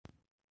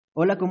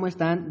Hola, ¿cómo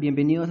están?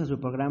 Bienvenidos a su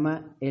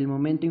programa El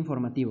Momento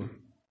Informativo.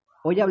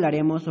 Hoy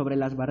hablaremos sobre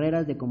las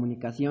barreras de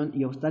comunicación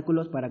y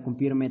obstáculos para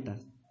cumplir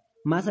metas.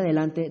 Más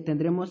adelante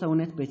tendremos a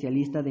una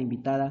especialista de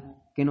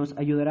invitada que nos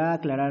ayudará a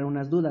aclarar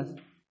unas dudas.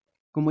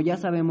 Como ya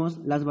sabemos,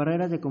 las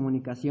barreras de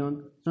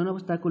comunicación son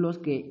obstáculos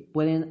que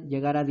pueden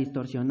llegar a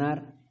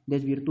distorsionar,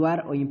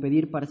 desvirtuar o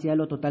impedir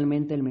parcial o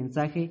totalmente el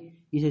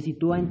mensaje y se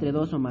sitúa entre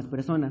dos o más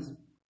personas.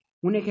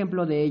 Un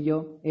ejemplo de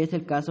ello es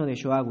el caso de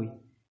Shoawi,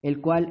 el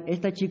cual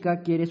esta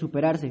chica quiere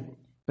superarse,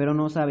 pero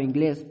no sabe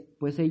inglés,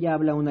 pues ella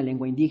habla una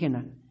lengua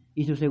indígena,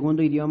 y su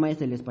segundo idioma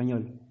es el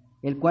español,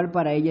 el cual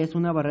para ella es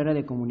una barrera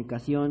de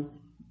comunicación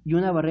y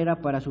una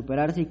barrera para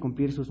superarse y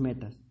cumplir sus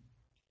metas.